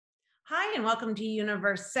Hi, and welcome to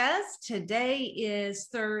Universe Says. Today is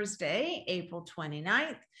Thursday, April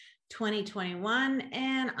 29th, 2021,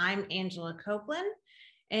 and I'm Angela Copeland.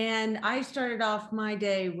 And I started off my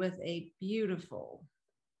day with a beautiful,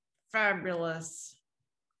 fabulous,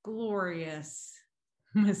 glorious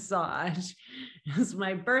massage. It was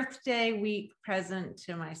my birthday week present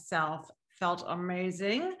to myself. Felt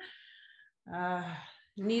amazing.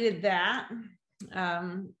 Needed that.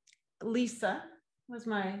 Lisa was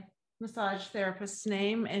my massage therapist's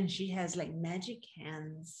name, and she has like magic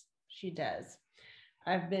hands. She does.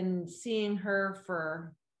 I've been seeing her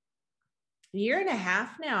for a year and a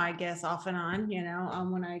half now, I guess, off and on,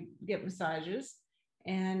 when I get massages.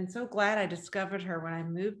 And so glad I discovered her when I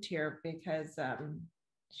moved here, because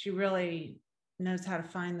she really knows how to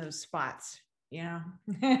find those spots,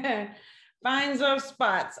 finds those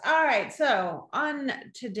spots. All right. So on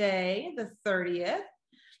today, the 30th,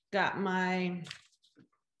 got my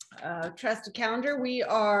trusted calendar. We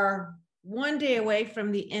are one day away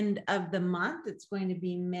from the end of the month. It's going to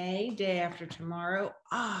be May, day after tomorrow.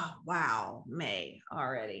 Oh, wow, May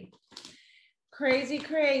already. Crazy,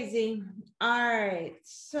 crazy. All right,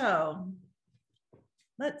 so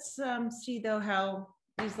let's see, though, how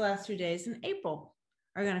these last 2 days in April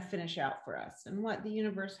are going to finish out for us and what the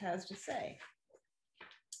universe has to say.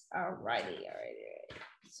 All righty.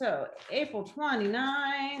 So April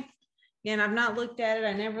 29th. Again, I've not looked at it.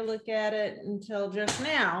 I never look at it until just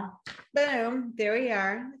now. Boom, there we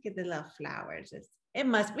are. Look at the little flowers. It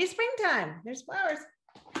must be springtime. There's flowers.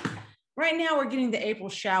 Right now, we're getting the April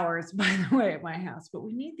showers, by the way, at my house, but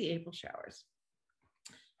we need the April showers.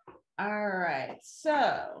 All right,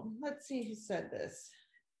 so let's see who said this.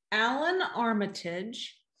 Alan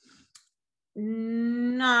Armitage.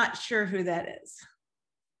 Not sure who that is.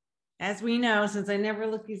 As we know, since I never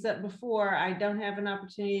looked these up before, I don't have an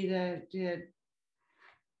opportunity to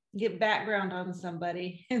get background on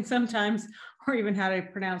somebody, and sometimes, or even how to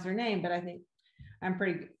pronounce their name, but I think I'm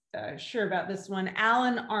pretty sure about this one.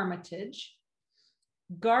 Alan Armitage.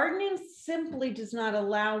 Gardening simply does not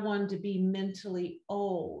allow one to be mentally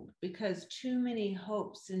old because too many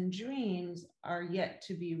hopes and dreams are yet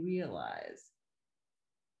to be realized.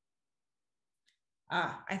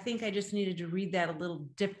 I think I just needed to read that a little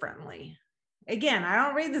differently. Again, I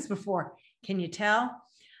don't read this before. Can you tell?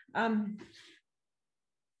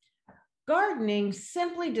 Gardening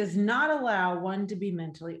simply does not allow one to be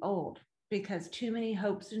mentally old because too many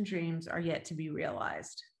hopes and dreams are yet to be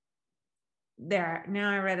realized. There,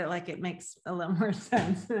 now I read it like it makes a little more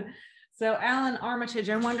sense. So Alan Armitage,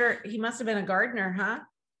 I wonder, he must have been a gardener,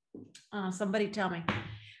 huh? Somebody tell me.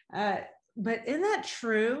 But isn't that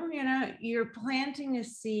true? You're planting a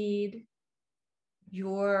seed,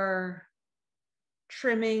 you're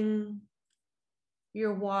trimming,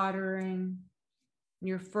 you're watering,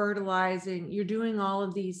 you're fertilizing, you're doing all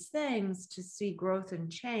of these things to see growth and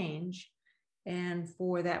change, and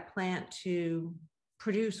for that plant to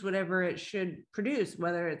produce whatever it should produce,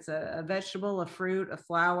 whether it's a vegetable, a fruit, a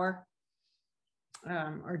flower,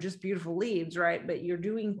 or just beautiful leaves, right? But you're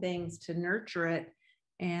doing things to nurture it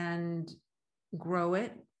and grow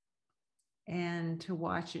it, and to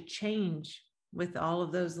watch it change with all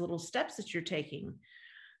of those little steps that you're taking,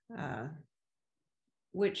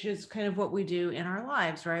 which is kind of what we do in our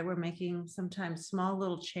lives, right? We're making sometimes small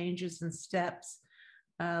little changes and steps,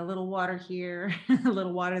 a little water here, a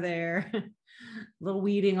little water there, a little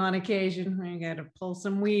weeding on occasion. We got to pull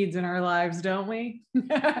some weeds in our lives, don't we?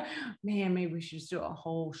 Man, maybe we should just do a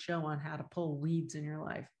whole show on how to pull weeds in your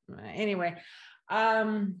life. Anyway,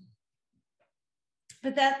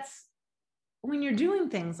 but that's when you're doing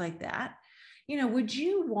things like that, would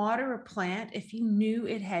you water a plant if you knew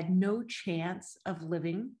it had no chance of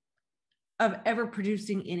living, of ever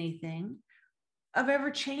producing anything, of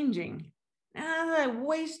ever changing?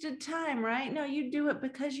 Wasted time, right? No, you do it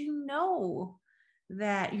because you know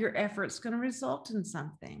that your effort's going to result in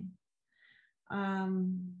something.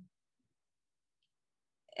 And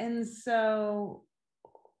so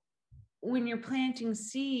when you're planting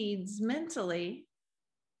seeds mentally,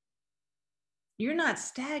 you're not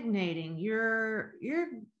stagnating. You're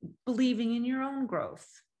believing in your own growth,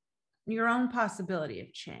 your own possibility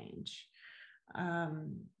of change,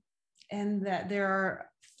 and that there are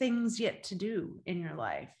things yet to do in your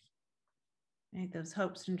life, right? Those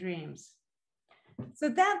hopes and dreams. So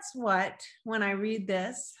that's what, when I read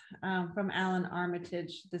this from Alan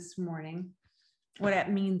Armitage this morning, what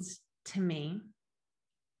that means to me.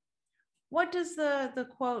 What does the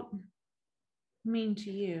quote mean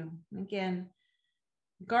to you? Again,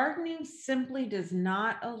 gardening simply does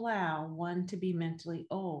not allow one to be mentally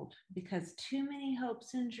old because too many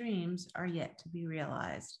hopes and dreams are yet to be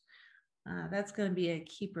realized. That's going to be a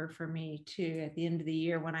keeper for me too at the end of the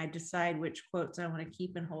year when I decide which quotes I want to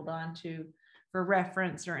keep and hold on to for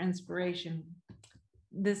reference or inspiration.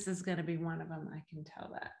 This is going to be one of them. I can tell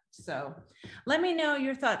that. So let me know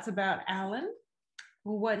your thoughts about Alan,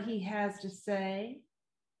 what he has to say,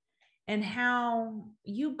 and how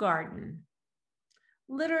you garden,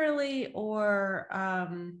 literally or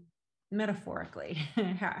metaphorically,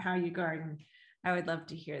 how you garden. I would love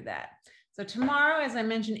to hear that. So tomorrow, as I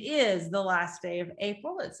mentioned, is the last day of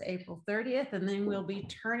April. It's April 30th, and then we'll be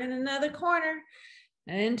turning another corner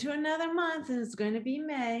into another month, and it's going to be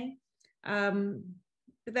May.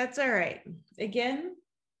 But that's all right. Again,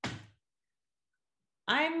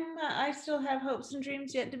 I still have hopes and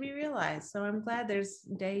dreams yet to be realized. So I'm glad there's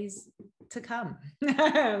days to come.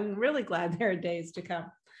 I'm really glad there are days to come.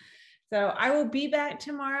 So I will be back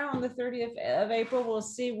tomorrow on the 30th of April. We'll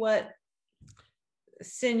see what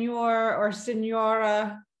Senor or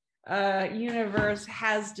Senora universe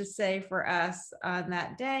has to say for us on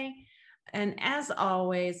that day. And as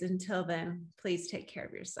always, until then, please take care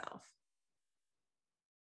of yourself.